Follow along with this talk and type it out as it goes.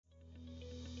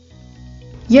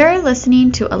You're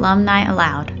listening to Alumni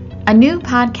Aloud, a new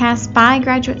podcast by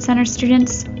Graduate Center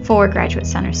students for Graduate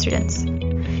Center students.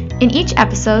 In each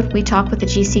episode, we talk with a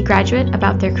GC graduate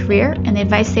about their career and the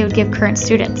advice they would give current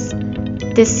students.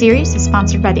 This series is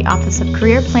sponsored by the Office of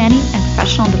Career Planning and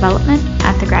Professional Development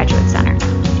at the Graduate Center.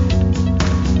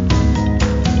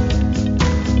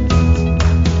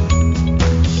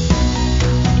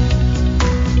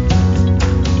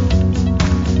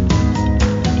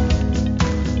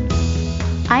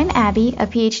 I'm Abby, a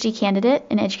PhD candidate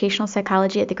in educational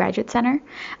psychology at the Graduate Center.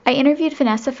 I interviewed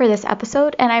Vanessa for this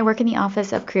episode, and I work in the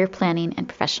Office of Career Planning and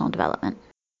Professional Development.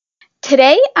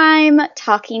 Today, I'm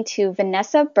talking to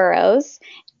Vanessa Burrows,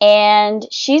 and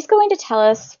she's going to tell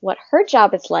us what her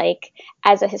job is like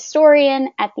as a historian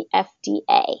at the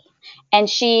FDA. And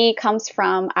she comes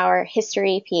from our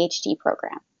history PhD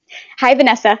program. Hi,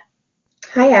 Vanessa.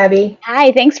 Hi, Abby.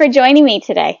 Hi, thanks for joining me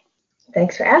today.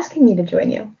 Thanks for asking me to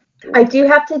join you. I do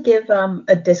have to give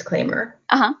a disclaimer.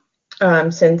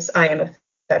 Since I am a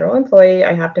federal employee,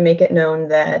 I have to make it known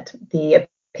that the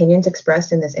opinions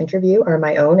expressed in this interview are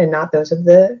my own and not those of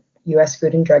the U.S.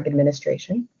 Food and Drug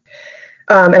Administration.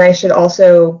 And I should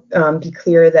also be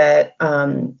clear that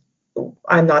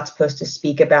I'm not supposed to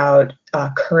speak about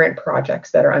current projects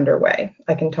that are underway.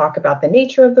 I can talk about the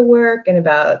nature of the work and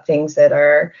about things that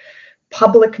are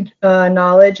public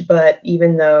knowledge, but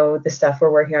even though the stuff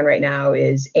we're working on right now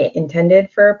is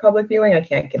intended for public viewing, I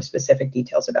can't give specific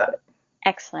details about it.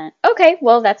 Excellent. Okay,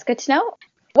 well, that's good to know.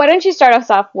 Why don't you start us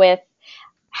off with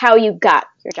how you got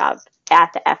your job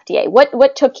at the FDA?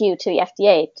 What took you to the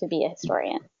FDA to be a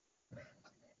historian?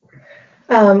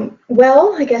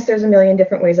 Well, I guess there's a million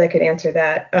different ways I could answer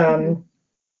that.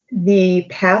 The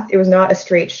path, it was not a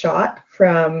straight shot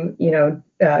from,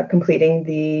 completing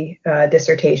the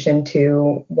dissertation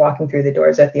to walking through the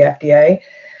doors at the FDA.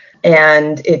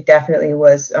 And it definitely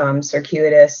was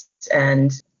circuitous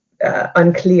and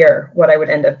unclear what I would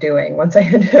end up doing once I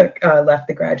had left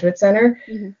the Graduate Center.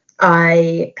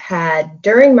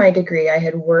 During my degree, I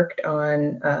had worked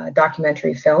on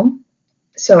documentary film.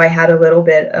 So I had a little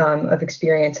bit of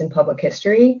experience in public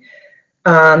history.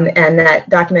 And that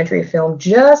documentary film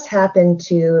just happened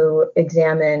to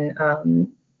examine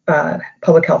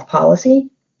public health policy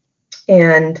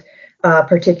and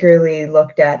particularly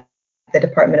looked at the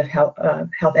Department of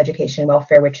Health Education and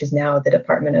Welfare, which is now the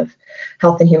Department of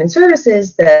Health and Human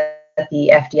Services that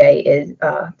the FDA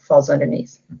falls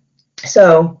underneath.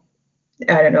 So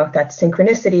I don't know if that's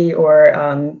synchronicity or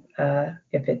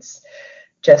if it's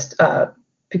just a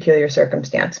peculiar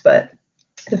circumstance, but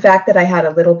the fact that I had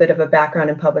a little bit of a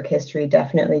background in public history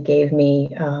definitely gave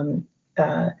me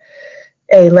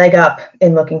a leg up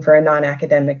in looking for a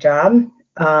non-academic job.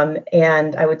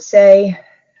 And I would say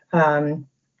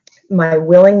my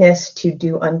willingness to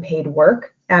do unpaid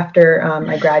work after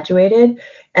I graduated,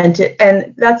 and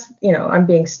that's, I'm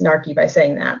being snarky by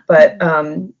saying that, but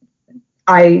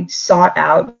I sought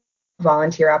out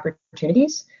volunteer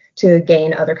opportunities to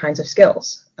gain other kinds of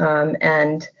skills.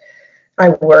 And I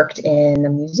worked in a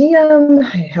museum.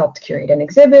 I helped curate an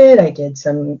exhibit. I did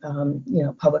some,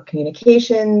 public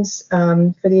communications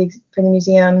for the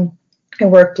museum. I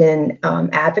worked in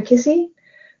advocacy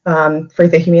for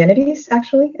the humanities,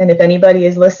 actually. And if anybody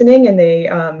is listening and they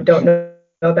don't know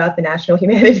about the National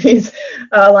Humanities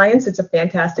Alliance, it's a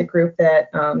fantastic group that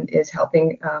is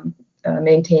helping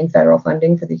maintain federal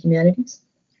funding for the humanities.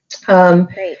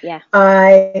 Great, yeah.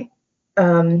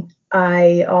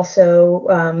 I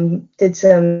also did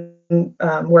some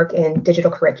work in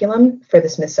digital curriculum for the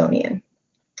Smithsonian.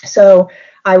 So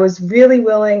I was really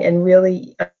willing and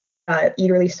really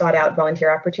eagerly sought out volunteer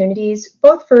opportunities,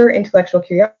 both for intellectual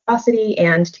curiosity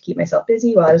and to keep myself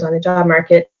busy while I was on the job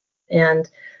market. And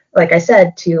like I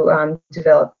said, to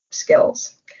develop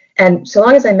skills. And so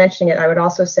long as I'm mentioning it, I would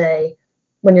also say,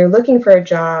 when you're looking for a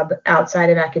job outside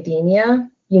of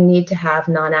academia, you need to have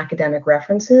non-academic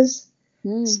references.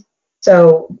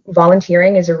 So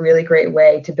volunteering is a really great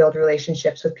way to build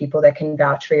relationships with people that can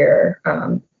vouch for your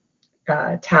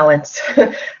talents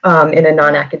in a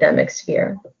non-academic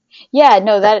sphere. Yeah,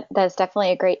 no, that's definitely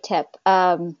a great tip.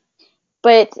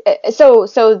 But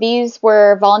so these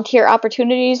were volunteer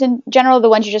opportunities in general, the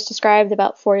ones you just described,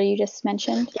 about 40 you just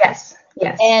mentioned? Yes.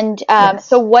 And yes.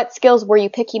 So what skills were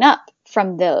you picking up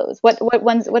from those?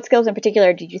 What skills in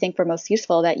particular did you think were most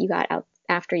useful that you got out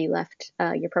after you left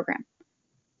your program?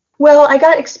 Well, I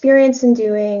got experience in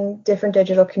doing different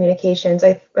digital communications.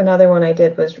 Another one I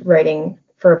did was writing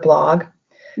for a blog.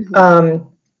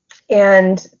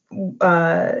 And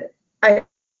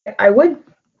I would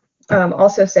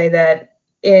also say that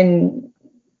in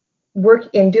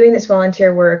doing this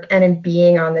volunteer work and in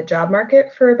being on the job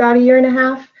market for about a year and a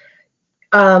half,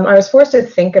 I was forced to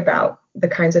think about the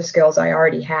kinds of skills I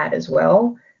already had as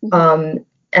well,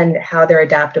 and how they're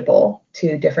adaptable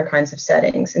to different kinds of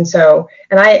settings. And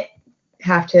I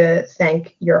have to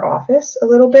thank your office a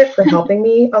little bit for helping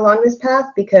me along this path,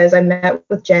 because I met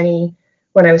with Jenny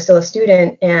when I was still a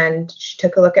student, and she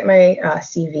took a look at my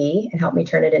CV and helped me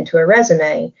turn it into a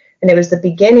resume. And it was the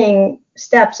beginning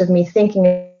steps of me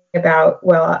thinking about,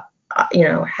 well,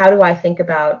 how do I think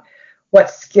about what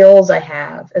skills I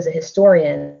have as a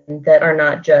historian that are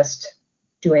not just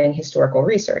doing historical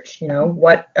research? How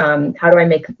do I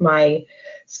make my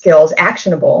skills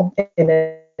actionable in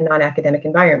a non-academic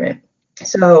environment?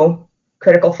 So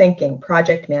critical thinking,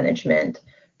 project management,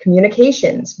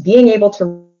 communications, being able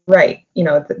to write,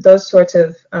 those sorts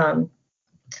of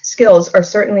skills are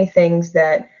certainly things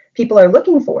that people are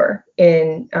looking for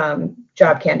in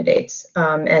job candidates,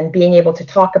 and being able to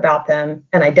talk about them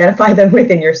and identify them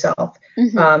within yourself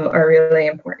are really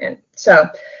important. So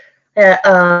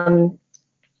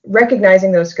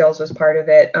recognizing those skills was part of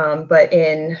it, but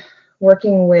in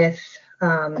working with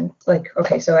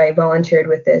so I volunteered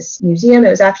with this museum.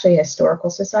 It was actually a historical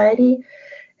society,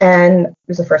 and it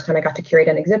was the first time I got to curate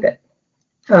an exhibit.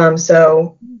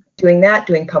 So doing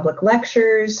public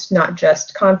lectures, not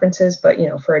just conferences, but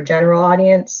for a general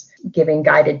audience, giving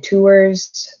guided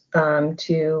tours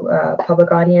to a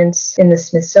public audience. In the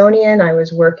Smithsonian, I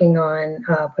was working on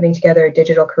putting together a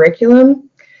digital curriculum.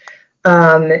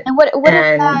 And what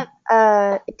does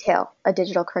that entail, a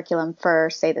digital curriculum for,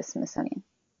 say, the Smithsonian?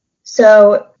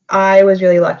 So I was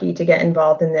really lucky to get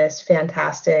involved in this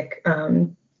fantastic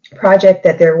project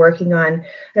that they're working on.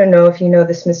 I don't know if you know,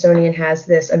 the Smithsonian has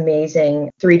this amazing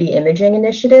 3D imaging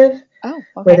initiative. Oh, okay.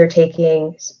 Where they're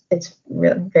taking, it's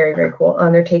really very, very cool.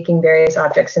 They're taking various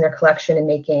objects in their collection and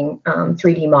making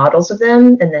 3D models of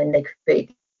them, and then they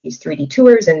create these 3D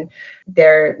tours. And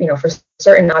they're, for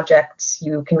certain objects,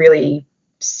 you can really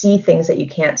see things that you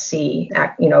can't see,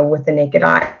 with the naked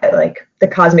eye. Like the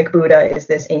Cosmic Buddha is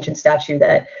this ancient statue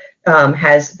that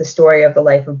has the story of the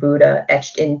life of Buddha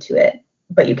etched into it,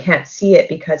 but you can't see it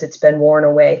because it's been worn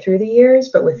away through the years.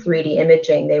 But with 3D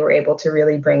imaging, they were able to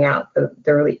really bring out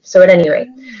the relief. So at any rate,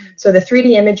 so the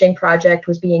 3D imaging project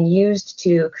was being used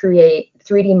to create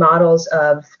 3D models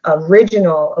of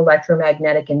original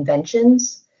electromagnetic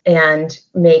inventions and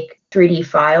make 3D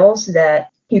files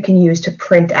that you can use to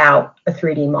print out a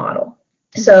 3D model.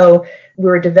 So we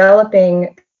were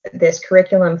developing this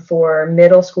curriculum for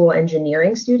middle school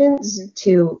engineering students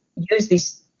to use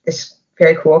this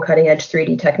very cool cutting edge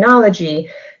 3D technology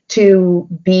to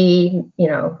be,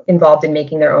 involved in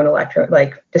making their own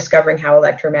discovering how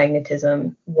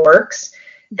electromagnetism works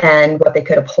and what they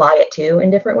could apply it to in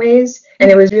different ways.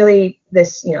 And it was really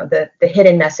this, the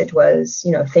hidden message was,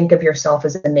 think of yourself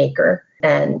as a maker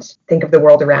and think of the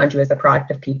world around you as a product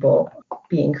of people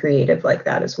being creative like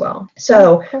that as well.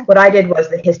 So what I did was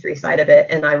the history side of it,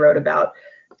 and I wrote about,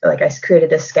 I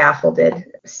created a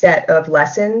scaffolded set of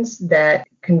lessons that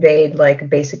conveyed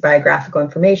basic biographical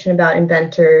information about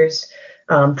inventors,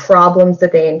 problems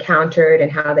that they encountered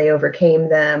and how they overcame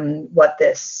them, what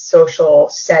this social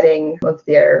setting of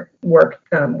their work,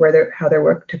 how their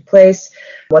work took place,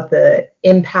 what the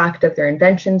impact of their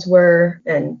inventions were,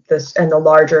 and the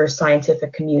larger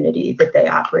scientific community that they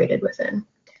operated within.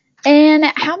 And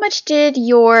how much did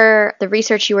the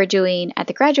research you were doing at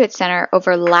the Graduate Center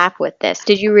overlap with this?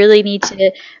 Did you really need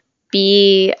to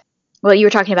be, you were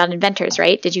talking about inventors,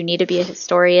 right? Did you need to be a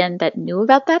historian that knew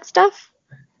about that stuff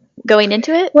going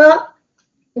into it? Well,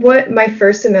 my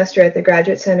first semester at the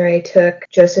Graduate Center, I took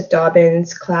Joseph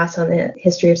Dobbins' class on the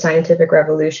history of scientific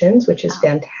revolutions, which is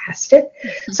fantastic.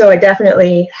 So I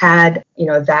definitely had,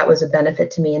 that was a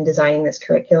benefit to me in designing this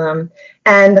curriculum.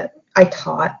 And I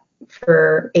taught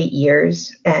for 8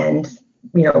 years and,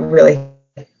 really,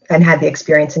 and had the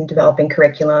experience in developing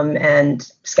curriculum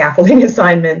and scaffolding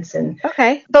assignments. And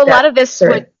okay. So a lot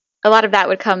of that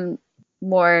would come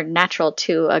more natural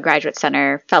to a Graduate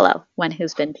Center fellow, one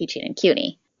who's been teaching in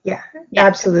CUNY. Yeah,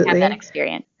 absolutely. Have that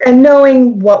experience. And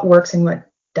knowing what works and what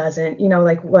doesn't,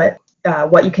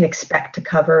 what you can expect to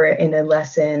cover in a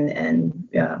lesson, and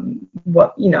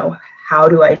how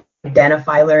to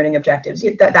identify learning objectives,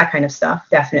 that kind of stuff.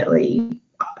 Definitely,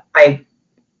 I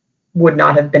would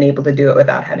not have been able to do it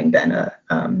without having been a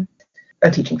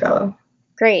teaching fellow.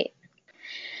 Great.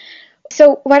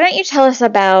 So why don't you tell us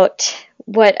about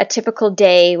what a typical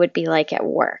day would be like at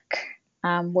work?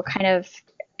 What kind of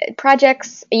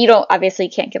projects? You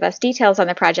can't give us details on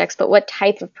the projects, but what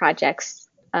type of projects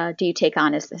do you take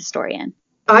on as the historian?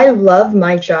 I love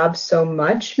my job so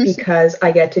much because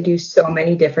I get to do so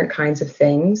many different kinds of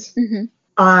things. Mm-hmm.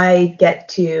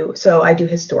 So I do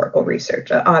historical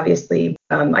research. Obviously,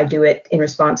 I do it in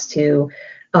response to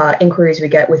inquiries we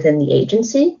get within the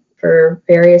agency for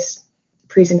various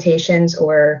presentations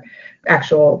or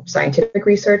actual scientific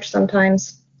research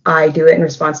sometimes. I do it in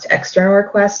response to external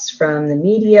requests from the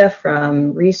media,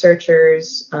 from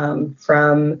researchers,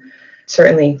 from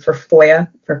certainly for FOIA,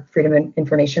 for Freedom of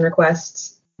Information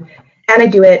requests. And I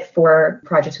do it for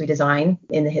projects we design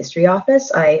in the history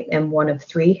office. I am one of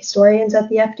 3 historians at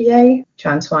the FDA.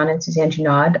 John Swan and Suzanne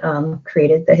Junod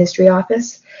created the history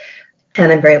office,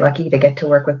 and I'm very lucky to get to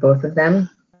work with both of them.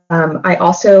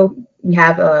 We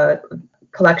have a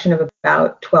collection of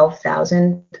about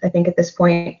 12,000, I think at this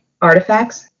point,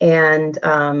 artifacts, and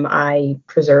I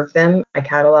preserve them, I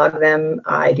catalog them,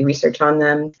 I do research on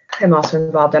them. I'm also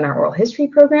involved in our oral history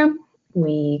program.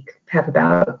 We have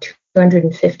about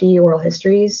 250 oral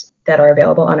histories that are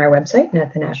available on our website and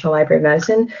at the National Library of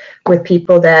Medicine, with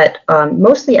people that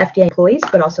mostly FDA employees,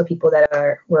 but also people that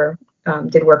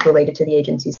did work related to the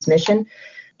agency's mission.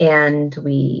 And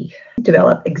we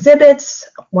develop exhibits.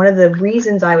 One of the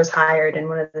reasons I was hired and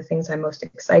one of the things I'm most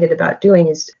excited about doing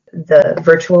is the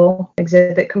virtual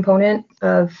exhibit component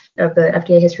of the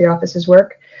FDA History Office's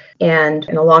work. And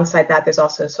alongside that, there's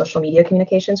also social media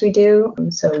communications we do.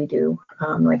 So we do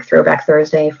like Throwback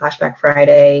Thursday, Flashback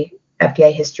Friday,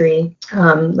 FDA history,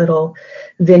 little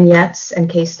vignettes and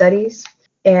case studies.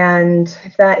 And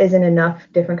if that isn't enough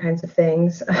different kinds of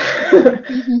things,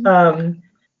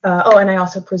 Mm-hmm. and I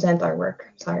also present our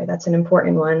work. Sorry, that's an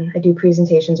important one. I do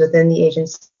presentations within the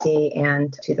agency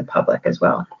and to the public as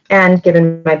well. And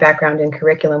given my background in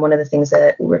curriculum, one of the things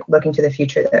that we're looking to the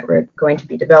future that we're going to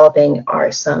be developing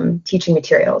are some teaching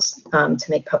materials to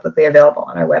make publicly available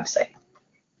on our website.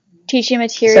 Teaching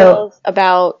materials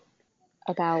about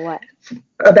what?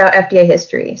 About FDA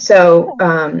history. So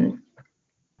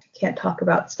can't talk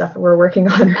about stuff that we're working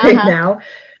on right now.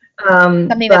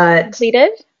 Something that's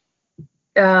completed?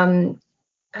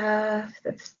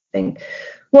 Let's think.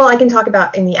 Well, I can talk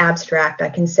about in the abstract. I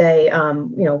can say,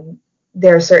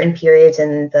 there are certain periods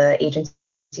in the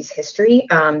agency's history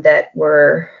that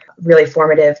were really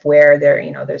formative, where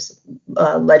there's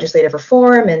legislative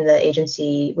reform and the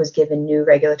agency was given new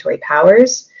regulatory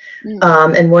powers.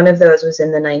 And one of those was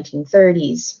in the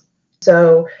 1930s.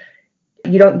 So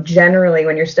you don't generally,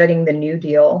 when you're studying the New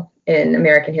Deal in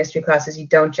American history classes, you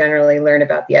don't generally learn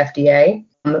about the FDA.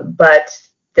 But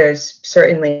there's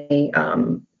certainly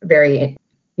the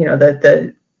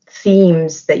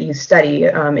themes that you study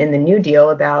in the New Deal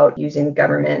about using the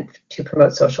government to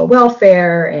promote social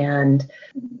welfare and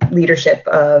leadership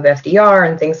of FDR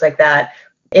and things like that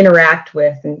interact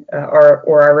with or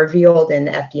are revealed in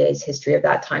the FDA's history of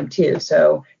that time too.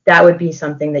 So that would be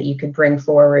something that you could bring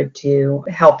forward to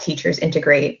help teachers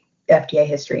integrate FDA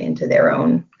history into their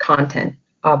own content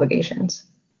obligations.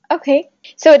 Okay.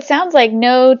 So it sounds like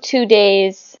no 2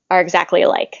 days are exactly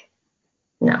alike.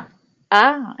 No.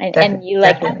 And you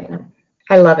like that?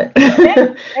 I love it.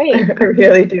 Great. I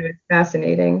really do. It's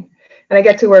fascinating. And I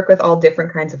get to work with all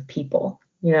different kinds of people,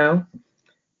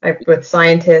 with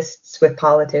scientists, with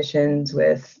politicians,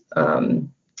 with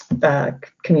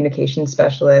communication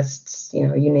specialists,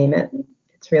 you name it.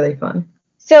 It's really fun.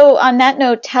 So on that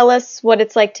note, tell us what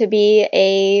it's like to be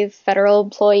a federal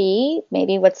employee,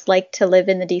 maybe what's like to live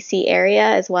in the DC area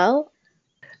as well.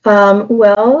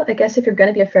 Well, I guess if you're going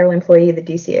to be a federal employee, the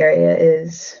DC area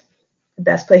is the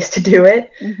best place to do it.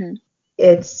 Mm-hmm.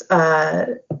 It's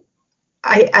I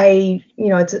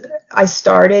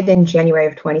started in January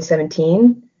of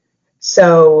 2017,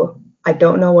 so I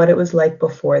don't know what it was like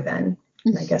before then.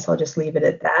 I guess I'll just leave it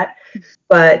at that.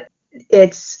 But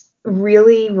it's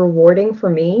really rewarding for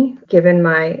me, given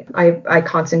I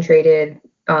concentrated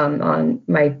on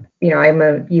my, I'm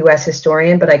a U.S.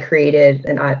 historian, but I created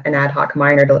an ad hoc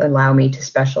minor to allow me to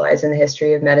specialize in the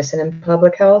history of medicine and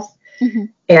public health. Mm-hmm.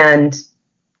 And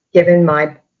given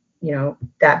my,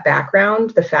 that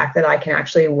background, the fact that I can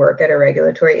actually work at a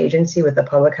regulatory agency with a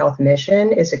public health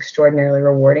mission is extraordinarily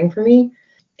rewarding for me.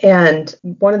 And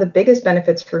one of the biggest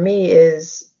benefits for me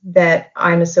is that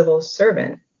I'm a civil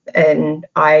servant and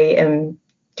I am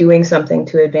doing something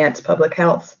to advance public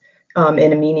health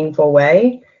in a meaningful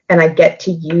way. And I get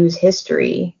to use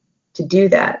history to do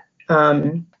that.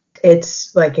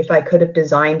 It's like if I could have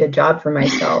designed a job for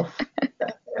myself,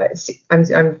 I'm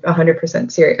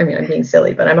 100% serious. I mean, I'm being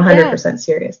silly, but I'm 100%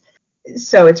 serious.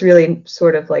 So it's really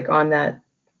sort of like on that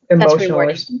emotional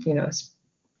or,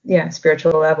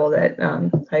 spiritual level that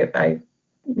I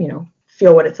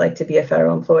feel what it's like to be a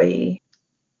federal employee.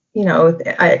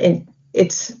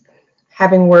 It's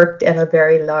having worked at a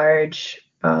very large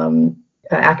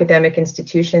academic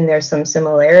institution, there's some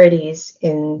similarities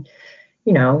in,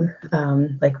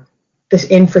 like this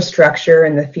infrastructure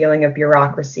and the feeling of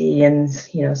bureaucracy and,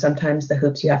 sometimes the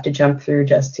hoops you have to jump through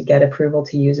just to get approval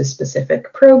to use a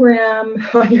specific program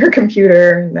on your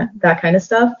computer and that kind of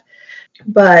stuff.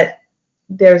 But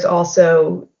there's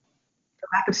also the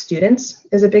lack of students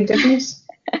is a big difference.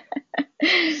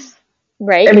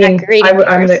 Right. I mean,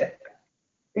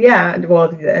 well,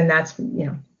 and that's,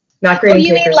 not grading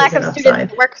you papers. Mean lack of students in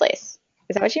the workplace?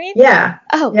 Is that what you mean? Yeah.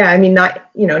 Oh. Yeah. I mean, not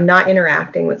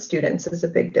interacting with students is a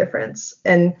big difference.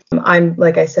 And I'm,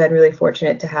 like I said, really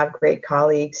fortunate to have great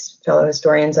colleagues, fellow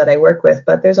historians that I work with,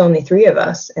 but there's only 3 of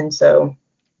us. And so,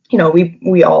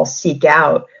 we all seek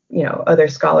out, other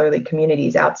scholarly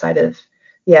communities outside of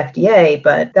the FDA,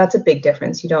 but that's a big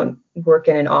difference. You don't work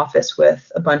in an office with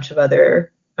a bunch of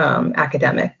other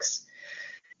academics.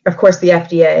 Of course, the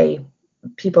FDA,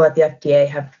 people at the FDA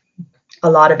have a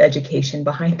lot of education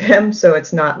behind them. So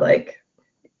it's not like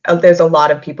there's a lot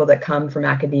of people that come from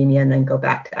academia and then go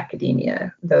back to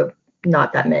academia, though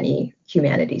not that many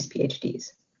humanities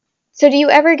PhDs. So do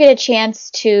you ever get a chance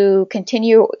to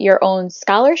continue your own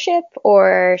scholarship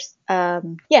or,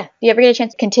 do you ever get a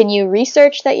chance to continue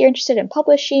research that you're interested in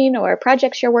publishing or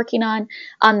projects you're working on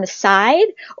the side?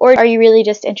 Or are you really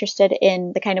just interested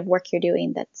in the kind of work you're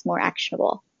doing that's more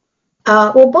actionable?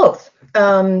 Well, both.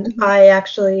 I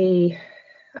actually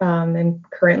am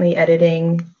currently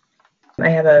editing. I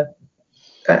have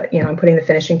I'm putting the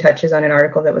finishing touches on an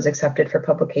article that was accepted for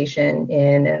publication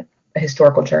in a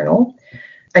historical journal.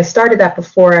 I started that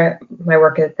before my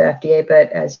work at the FDA,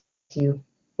 but as you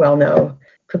well know,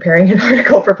 preparing an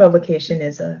article for publication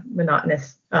is a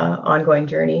monotonous, ongoing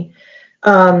journey.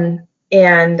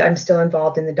 And I'm still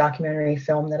involved in the documentary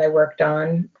film that I worked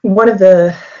on. One of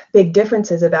the big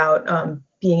differences about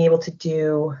being able to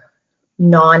do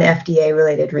non-FDA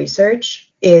related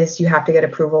research is you have to get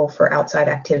approval for outside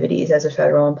activities as a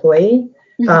federal employee.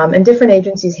 Mm-hmm. And different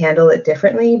agencies handle it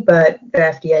differently, but the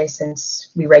FDA, since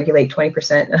we regulate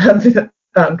 20%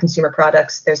 of consumer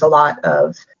products, there's a lot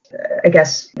of, I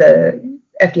guess, the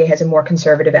FDA has a more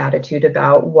conservative attitude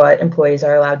about what employees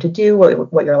are allowed to do,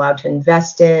 what you're allowed to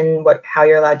invest in, how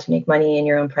you're allowed to make money in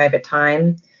your own private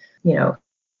time.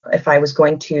 If I was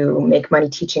going to make money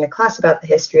teaching a class about the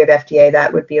history of FDA,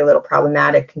 that would be a little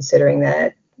problematic considering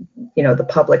that, the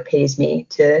public pays me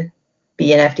to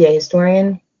be an FDA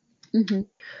historian. Mm-hmm.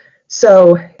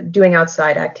 So doing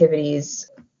outside activities,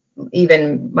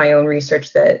 even my own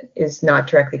research that is not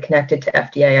directly connected to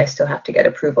FDA, I still have to get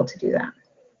approval to do that.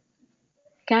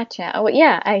 Gotcha. Oh,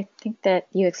 yeah, I think that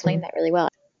you explained that really well.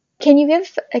 Can you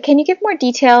give more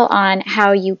detail on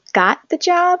how you got the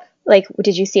job? Like,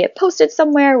 did you see it posted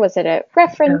somewhere? Was it a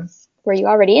reference? Yeah. Were you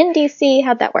already in DC?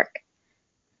 How'd that work?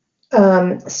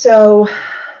 So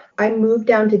I moved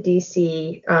down to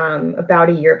DC about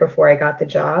a year before I got the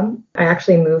job. I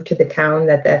actually moved to the town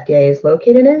that the FDA is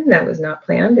located in. That was not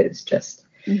planned. It was just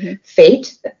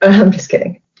fate. I'm just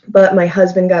kidding. But my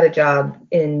husband got a job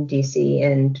in DC,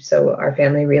 and so our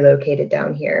family relocated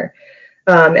down here.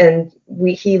 And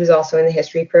he was also in the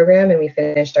history program, and we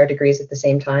finished our degrees at the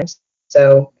same time.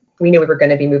 So we knew we were going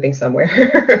to be moving somewhere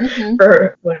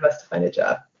for one of us to find a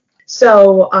job.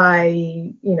 So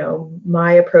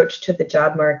my approach to the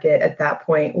job market at that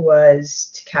point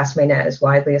was to cast my net as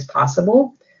widely as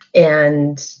possible.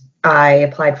 And I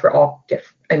applied for all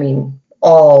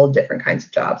different kinds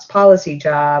of jobs: policy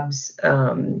jobs,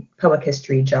 public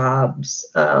history jobs,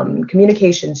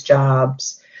 communications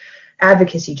jobs,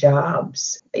 advocacy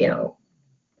jobs,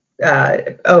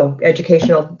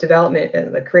 educational development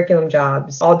and the curriculum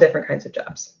jobs, all different kinds of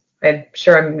jobs. I'm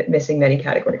sure I'm missing many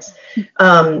categories.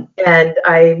 And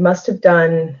I must have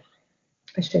done,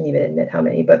 I shouldn't even admit how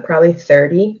many, but probably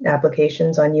 30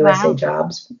 applications on USA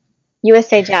Jobs.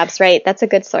 USA Jobs, right. That's a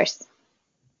good source.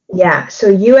 Yeah. So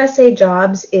USA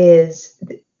Jobs is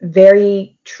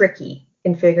very tricky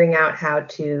in figuring out how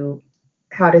to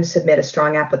submit a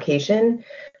strong application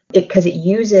because it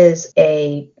uses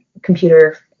a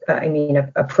computer,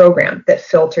 a program that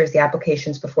filters the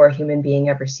applications before a human being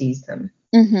ever sees them.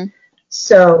 Mm-hmm.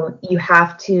 So you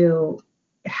have to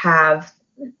have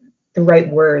the right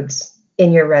words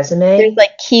in your resume. There's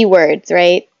like keywords,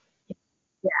 right?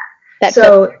 Yeah.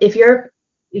 So if you're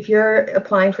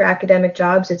applying for academic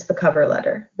jobs, it's the cover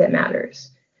letter that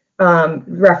matters.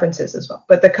 References as well,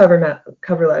 but the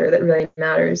cover letter that really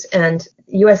matters. And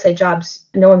USA Jobs,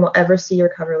 no one will ever see your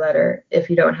cover letter if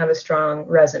you don't have a strong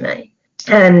resume.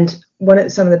 And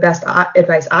some of the best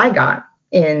advice I got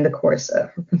in the course of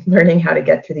learning how to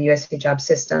get through the USA Jobs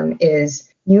system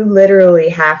is you literally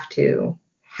have to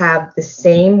have the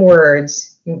same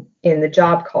words in the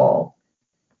job call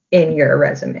in your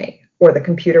resume, or the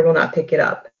computer will not pick it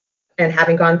up. And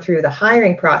having gone through the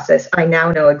hiring process, I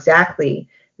now know exactly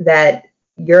that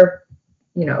the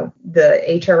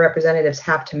HR representatives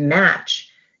have to match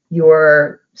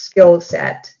your skill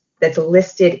set that's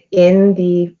listed in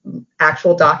the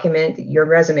actual document, your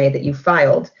resume that you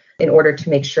filed, in order to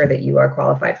make sure that you are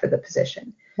qualified for the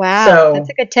position. Wow, so, that's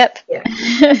a good tip.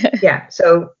 Yeah.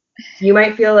 So you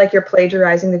might feel like you're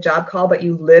plagiarizing the job call, but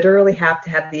you literally have to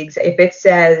have if it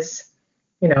says,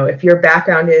 if your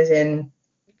background is in,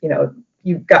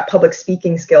 you've got public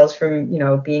speaking skills from,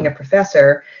 being a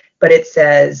professor, but it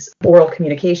says oral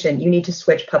communication, you need to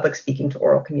switch public speaking to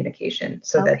oral communication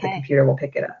so that the computer will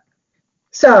pick it up.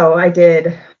 So I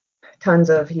did tons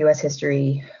of USA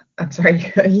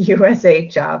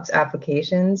jobs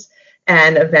applications,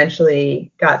 and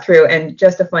eventually got through. And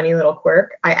just a funny little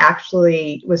quirk, I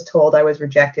actually was told I was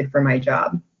rejected for my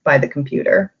job by the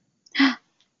computer.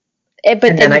 But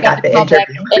then I got the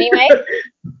interview anyway.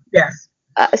 Yes.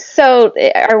 So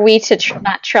are we to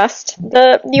not trust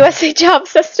the USA job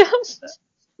system?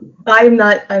 I'm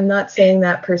not saying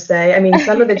that per se. I mean,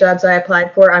 some of the jobs I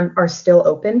applied for are still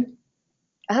open.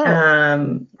 Oh.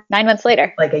 9 months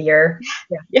later. Like a year.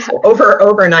 Yeah.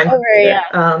 Over 9 months later.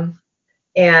 Yeah.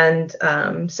 And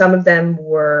some of them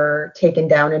were taken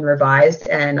down and revised,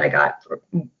 and I got,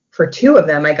 for 2 of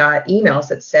them, I got emails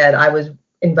that said I was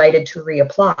invited to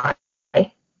reapply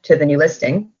to the new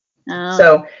listing. Oh.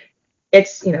 So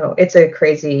it's a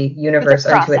crazy universe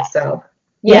unto itself.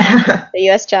 Yeah. The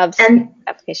U.S. jobs and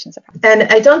applications. And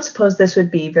I don't suppose this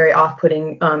would be very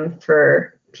off-putting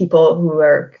for people who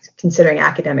are considering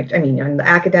academic. I mean, in the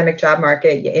academic job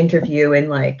market, you interview in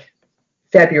like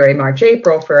February, March,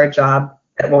 April for a job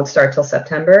that won't start till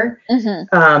September.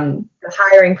 The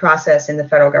hiring process in the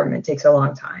federal government takes a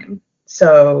long time.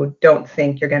 So don't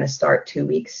think you're going to start 2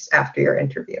 weeks after your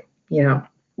interview.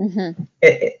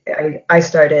 I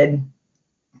started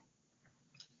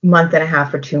month and a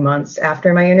half or 2 months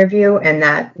after my interview, and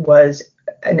that was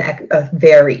a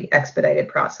very expedited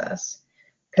process,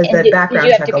 because the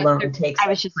background check alone takes. I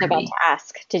was just about to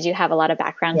ask, did you have a lot of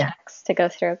background checks to go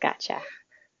through? Gotcha.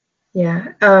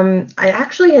 Yeah, I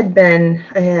actually had been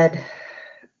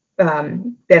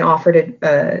offered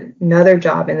another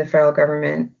job in the federal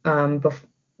government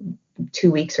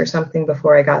 2 weeks or something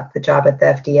before I got the job at the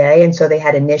FDA, and so they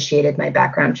had initiated my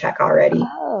background check already.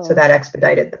 So that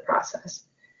expedited the process.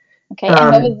 Okay,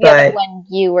 and what was the other one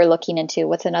you were looking into?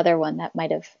 What's another one that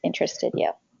might have interested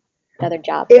you? Another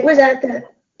job? It was at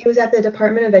the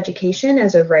Department of Education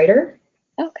as a writer.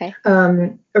 Okay.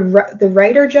 The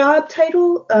writer job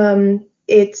title,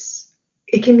 it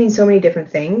can mean so many different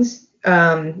things.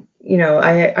 I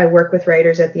work with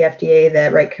writers at the FDA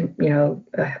that write,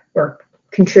 or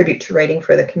contribute to writing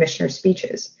for the commissioner's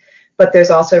speeches. But there's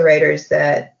also writers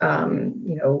that,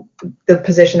 the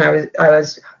position I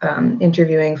was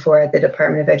interviewing for at the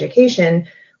Department of Education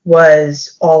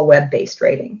was all web-based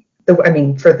writing. For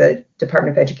the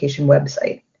Department of Education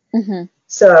website.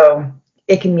 So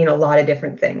it can mean a lot of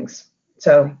different things.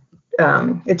 So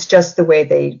it's just the way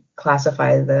they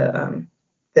classify the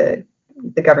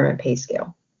government pay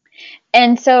scale.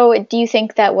 And so do you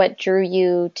think that what drew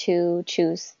you to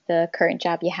choose the current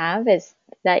job you have is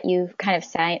that you kind of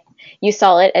you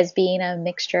saw it as being a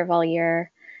mixture of all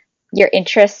your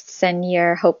interests and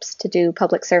your hopes to do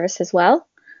public service as well?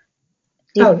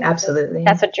 Absolutely.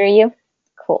 That's what drew you?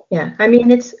 Cool. Yeah. I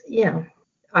mean, it's,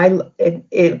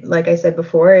 like I said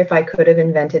before, if I could have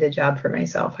invented a job for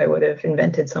myself, I would have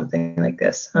invented something like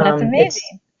this. That's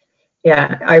amazing.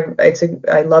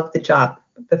 I love the job.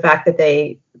 The fact that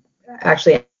they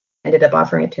actually ended up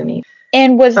offering it to me.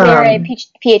 And was there a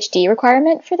PhD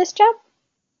requirement for this job?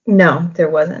 No, there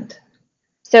wasn't.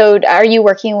 So are you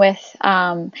working with,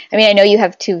 I know you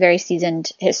have 2 very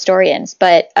seasoned historians,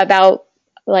 but about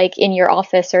like in your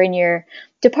office or in your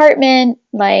department,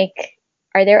 like,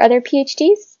 are there other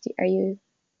PhDs? Are you?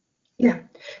 Yeah.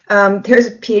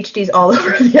 There's PhDs all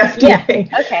over the FDA.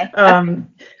 Yeah. Okay.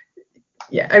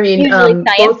 Yeah. I mean, usually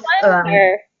science ones,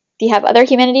 or do you have other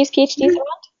humanities PhDs around?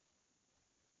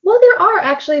 Well,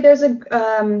 there's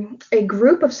a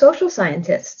group of social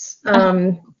scientists.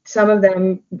 Some of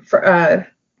them,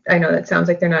 I know that sounds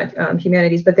like they're not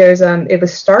humanities, but it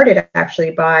was started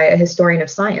actually by a historian of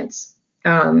science.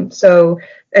 They're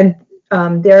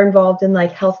involved in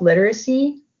like health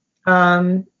literacy,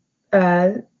 and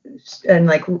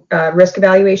like risk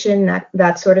evaluation,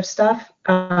 that sort of stuff.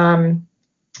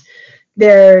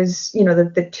 There's,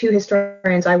 the 2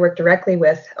 historians I work directly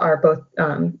with are both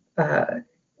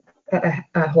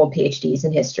hold PhDs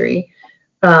in history.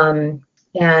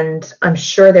 And I'm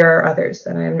sure there are others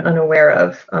that I'm unaware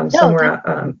of No, somewhere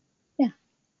yeah.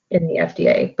 in the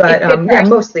FDA. But It's good for yeah, us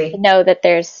to mostly. know that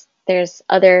there's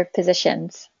other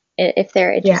positions if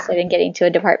they're Yeah. interested in getting to a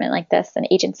department like this, an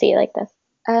agency like this.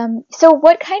 So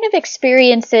what kind of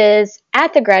experiences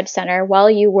at the Grad Center while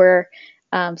you were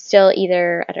still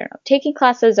either, I don't know, taking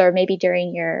classes or maybe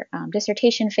during your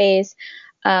dissertation phase,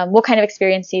 what kind of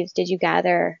experiences did you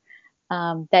gather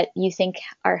that you think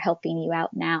are helping you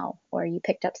out now, or you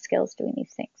picked up skills doing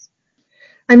these things?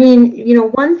 I mean,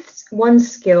 one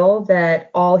skill that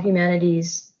all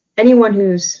humanities, anyone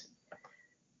who's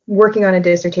working on a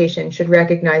dissertation should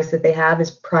recognize that they have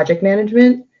is project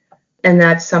management, and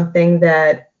that's something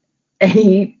that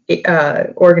any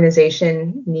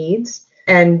organization needs.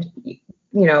 And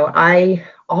I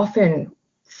often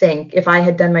think if I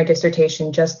had done my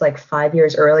dissertation just like 5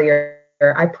 years earlier,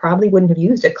 I probably wouldn't have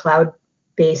used a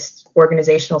cloud-based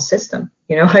organizational system.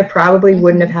 I probably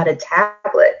wouldn't have Mm-hmm. had a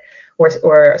tablet or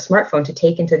a smartphone to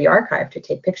take into the archive to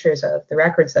take pictures of the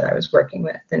records that I was working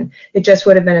with. And it just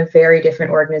would have been a very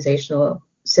different organizational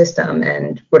system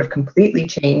and would have completely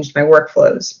changed my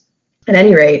workflows. At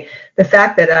any rate, the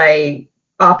fact that I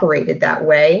operated that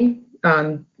way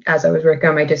as I was working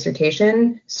on my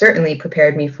dissertation certainly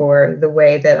prepared me for the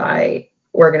way that I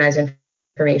organize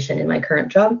information in my current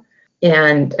job.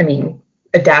 And I mean,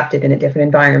 adapted in a different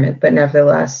environment, but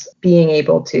nevertheless, being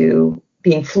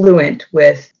fluent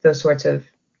with those sorts of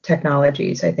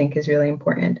technologies, I think is really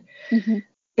important. Mm-hmm.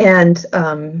 And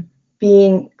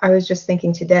I was just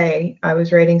thinking today, I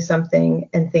was writing something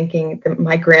and thinking that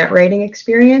my grant writing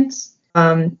experience,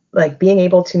 like being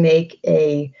able to make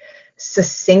a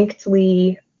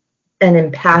succinctly and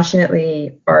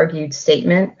impassionately argued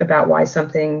statement about why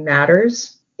something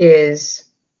matters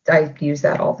I use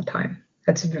that all the time.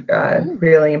 That's a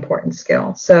really important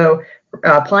skill. So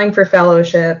applying for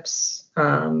fellowships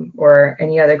or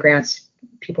any other grants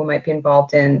people might be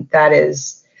involved in, that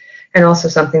is, and also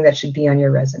something that should be on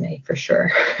your resume for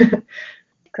sure.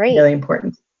 Great. Really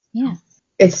important. Yeah.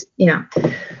 It's,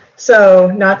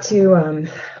 so not to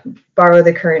borrow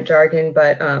the current jargon,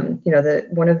 but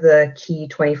one of the key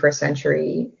 21st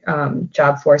century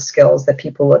job force skills that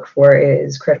people look for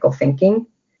is critical thinking.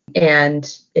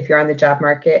 And if you're on the job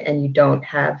market and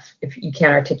if you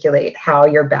can't articulate how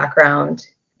your background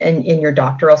and in your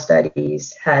doctoral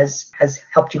studies has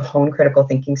helped you hone critical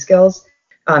thinking skills,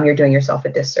 you're doing yourself a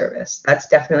disservice. That's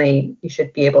definitely, you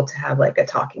should be able to have like a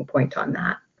talking point on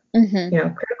that.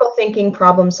 Mm-hmm. Critical thinking,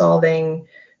 problem solving,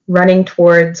 running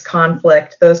towards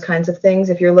conflict, those kinds of things.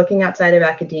 If you're looking outside of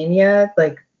academia,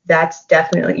 like that's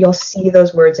definitely, you'll see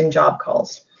those words in job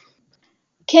calls.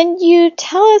 Can you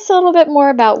tell us a little bit more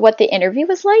about what the interview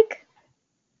was like?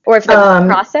 Or if the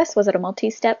process, was it a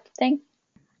multi-step thing?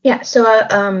 Yeah,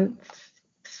 so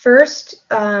first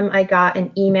I got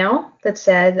an email that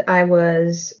said I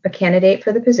was a candidate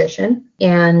for the position,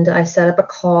 and I set up a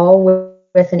call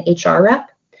with an HR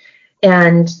rep.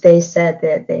 And they said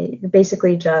that they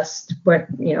basically just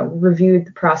reviewed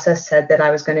the process, said that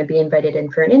I was going to be invited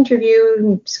in for an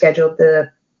interview, scheduled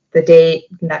the date,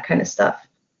 and that kind of stuff.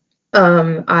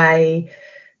 I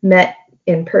met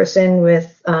in person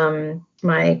with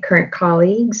my current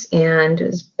colleagues, and it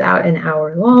was about an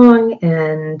hour long,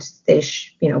 and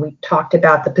we talked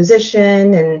about the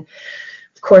position, and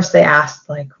of course they asked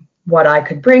like what I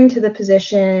could bring to the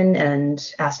position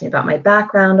and asked me about my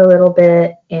background a little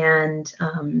bit, and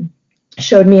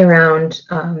showed me around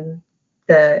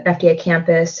the FDA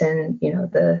campus and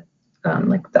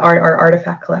our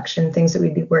artifact collection, things that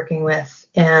we'd be working with.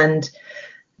 And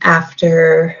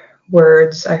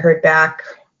afterwards, I heard back,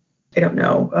 I don't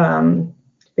know,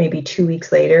 maybe 2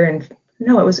 weeks later, and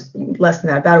no, it was less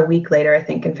than that, about a week later, I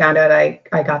think, and found out I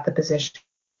got the position.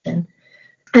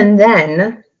 And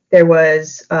then there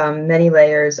was many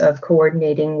layers of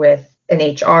coordinating with an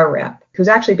HR rep who's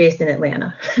actually based in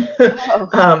Atlanta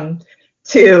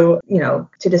to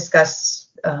discuss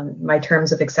my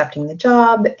terms of accepting the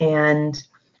job. And,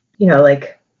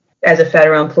 like as a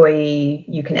federal employee,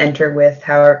 you can enter with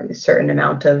a certain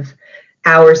amount of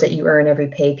hours that you earn every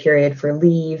pay period for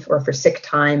leave or for sick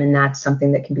time. And that's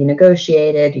something that can be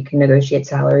negotiated. You can negotiate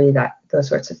salary, those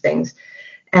sorts of things.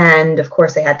 And of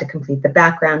course, they had to complete the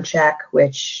background check,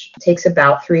 which takes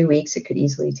about 3 weeks. It could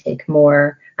easily take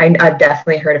more. I've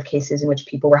definitely heard of cases in which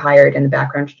people were hired and the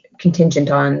background contingent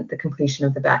on the completion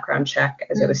of the background check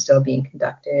as it was still being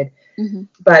conducted. Mm-hmm.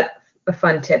 But a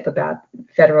fun tip about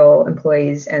federal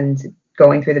employees and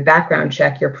going through the background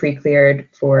check, you're pre-cleared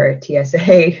for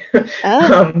TSA.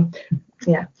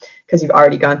 Yeah, because you've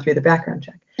already gone through the background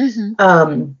check.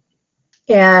 Mm-hmm.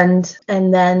 And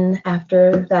then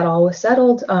after that all was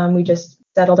settled, we just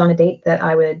settled on a date that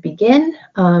I would begin,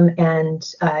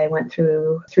 and I went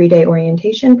through a 3-day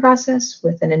orientation process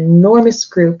with an enormous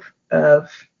group of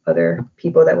other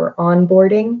people that were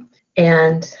onboarding,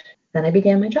 and then I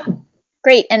began my job.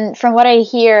 Great. And from what I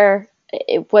hear,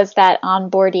 it was that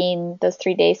onboarding, those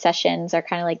 3-day sessions are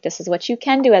kind of like, this is what you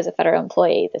can do as a federal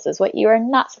employee. This is what you are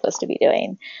not supposed to be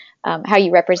doing. How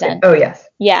you represent. Oh, yes.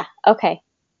 Yeah. Okay.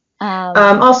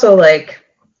 Also, like,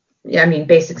 yeah, I mean,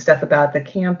 basic stuff about the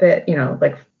campus,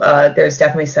 there's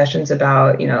definitely sessions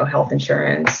about, health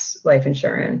insurance, life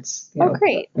insurance,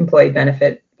 great. Employee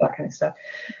benefit, that kind of stuff.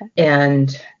 Okay.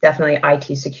 And definitely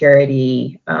IT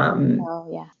security,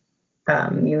 your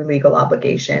legal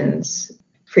obligations,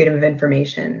 freedom of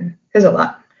information. There's a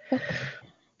lot.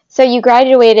 So you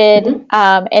graduated,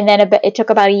 and then it took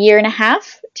about 1.5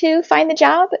 years to find the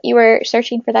job. You were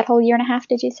searching for that whole 1.5 years,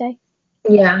 did you say?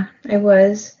 Yeah, I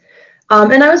was.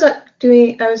 And I was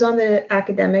on the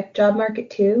academic job market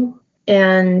too.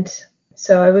 And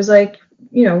so I was like,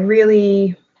 I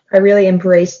really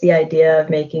embraced the idea of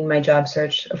making my job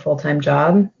search a full-time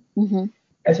job,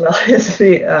 as well as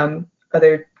the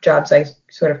other jobs I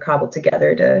sort of cobbled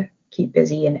together to keep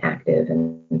busy and active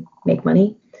and make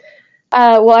money.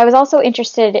 Well, I was also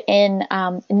interested in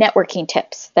networking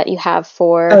tips that you have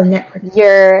for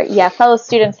your fellow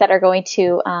students that are going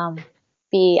to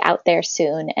be out there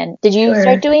soon. And did you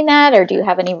start doing that, or do you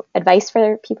have any advice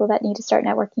for people that need to start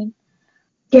networking?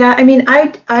 Yeah, I mean,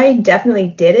 I definitely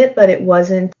did it, but I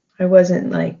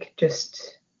wasn't like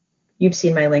just, you've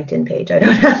seen my LinkedIn page. I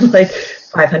don't have like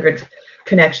 500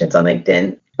 connections on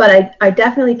LinkedIn, but I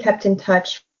definitely kept in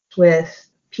touch with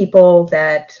people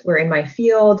that were in my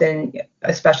field, and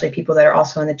especially people that are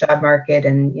also in the job market,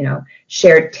 and,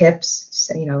 shared tips,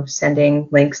 sending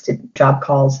links to job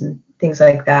calls and things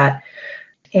like that.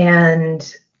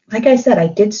 And like I said, I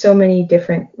did so many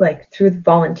different, like through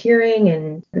volunteering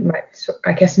and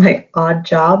my odd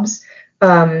jobs,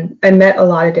 I met a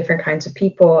lot of different kinds of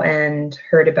people and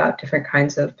heard about different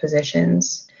kinds of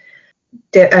positions.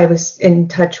 I was in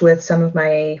touch with some of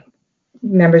my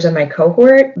members of my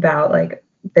cohort about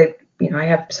I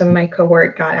have some of my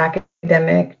cohort got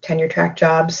academic tenure track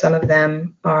jobs. Some of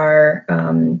them are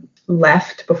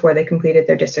left before they completed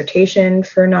their dissertation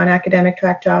for non-academic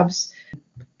track jobs.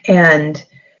 And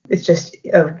it's just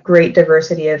a great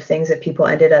diversity of things that people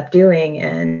ended up doing.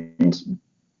 And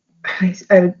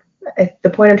the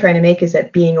point I'm trying to make is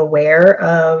that being aware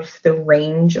of the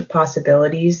range of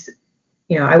possibilities,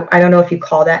 I don't know if you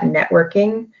call that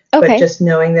networking, but just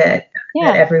knowing that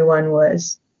everyone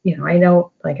was, I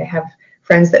know, like, I have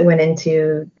friends that went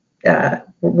into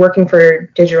working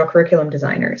for digital curriculum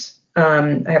designers.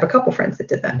 I have a couple friends that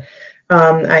did that.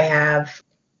 I have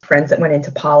friends that went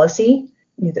into policy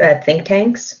at think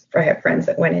tanks. I have friends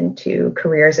that went into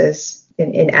careers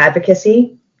in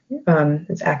advocacy,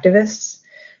 as activists.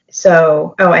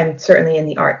 So, and certainly in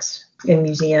the arts, in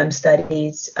museum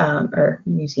studies,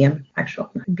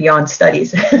 beyond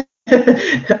studies,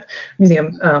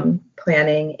 museum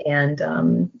planning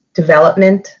and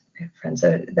development. I have friends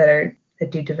that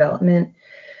do development.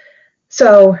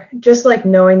 So just like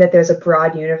knowing that there's a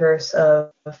broad universe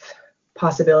of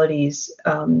possibilities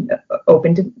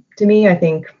open to me. I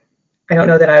don't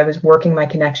know that I was working my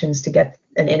connections to get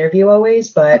an interview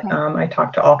always, but I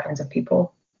talked to all kinds of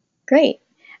people. Great.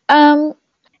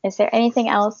 Is there anything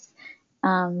else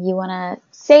you want to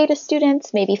say to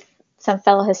students, maybe some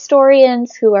fellow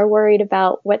historians who are worried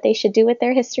about what they should do with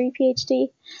their history PhD?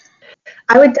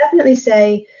 I would definitely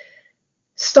say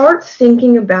start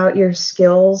thinking about your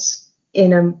skills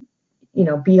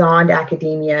beyond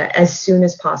academia as soon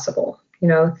as possible.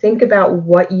 Think about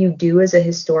what you do as a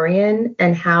historian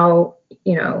and how,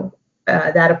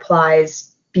 that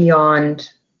applies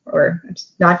beyond, or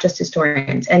not just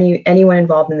historians, anyone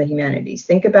involved in the humanities.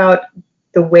 Think about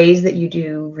the ways that you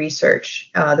do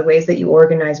research, the ways that you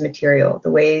organize material,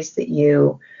 the ways that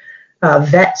you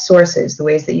vet sources, the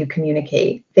ways that you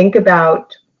communicate. Think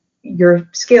about your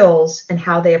skills and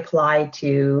how they apply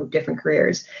to different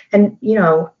careers. And,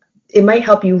 it might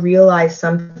help you realize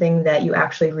something that you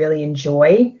actually really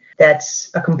enjoy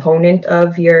that's a component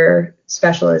of your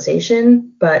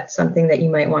specialization, but something that you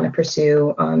might want to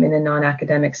pursue in a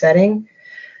non-academic setting.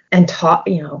 And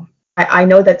I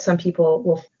know that some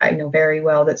people I know very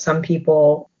well that some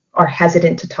people are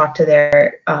hesitant to talk to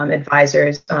their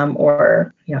advisors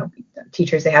or,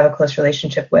 teachers they have a close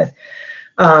relationship with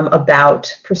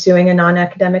about pursuing a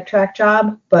non-academic track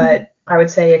job. But I would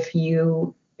say if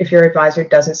your advisor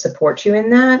doesn't support you in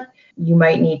that, you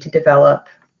might need to develop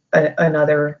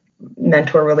another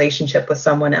mentor relationship with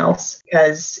someone else,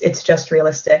 because it's just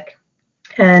realistic.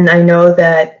 And I know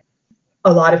that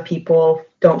a lot of people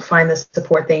don't find the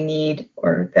support they need,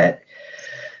 or that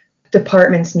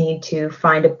departments need to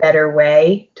find a better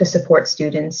way to support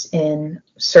students in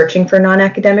searching for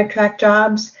non-academic track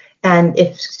jobs. And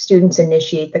if students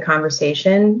initiate the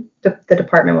conversation, the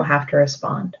department will have to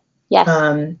respond. Yes,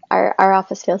 our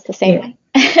office feels the same way.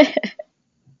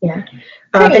 Yeah.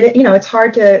 And it's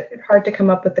hard to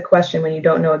come up with the question when you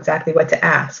don't know exactly what to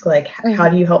ask. Like, how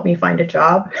do you help me find a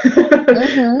job?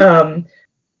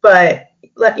 But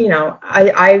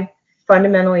I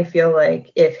fundamentally feel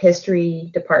like if history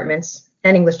departments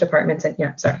and English departments, and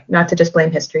not to just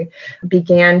blame history,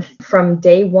 began from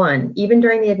day one, even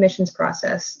during the admissions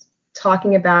process,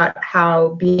 talking about how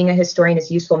being a historian is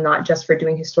useful not just for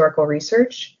doing historical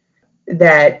research,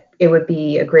 that it would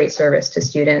be a great service to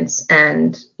students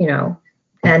and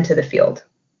to the field.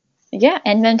 Yeah,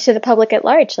 and then to the public at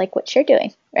large, like what you're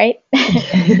doing, right?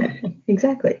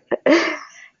 Exactly.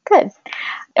 Good.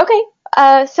 Okay.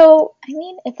 So,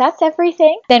 if that's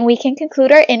everything, then we can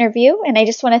conclude our interview. And I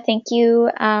just want to thank you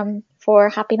for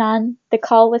hopping on the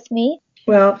call with me.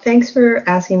 Well, thanks for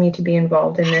asking me to be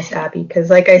involved in this, Abby,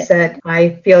 because like I said,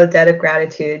 I feel a debt of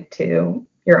gratitude to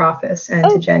your office and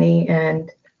to Jenny, and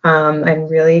I'm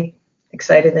really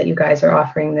excited that you guys are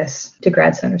offering this to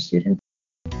Grad Center students.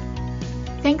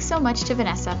 Thanks so much to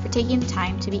Vanessa for taking the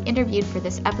time to be interviewed for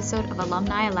this episode of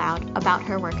Alumni Aloud about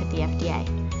her work at the FDA.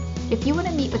 If you want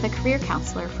to meet with a career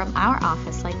counselor from our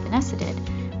office like Vanessa did,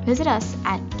 visit us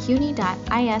at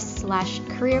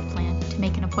cuny.is/careerplan to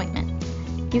make an appointment.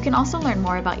 You can also learn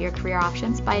more about your career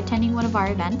options by attending one of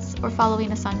our events or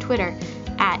following us on Twitter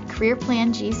at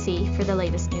CareerPlanGC for the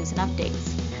latest news and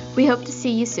updates. We hope to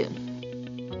see you soon.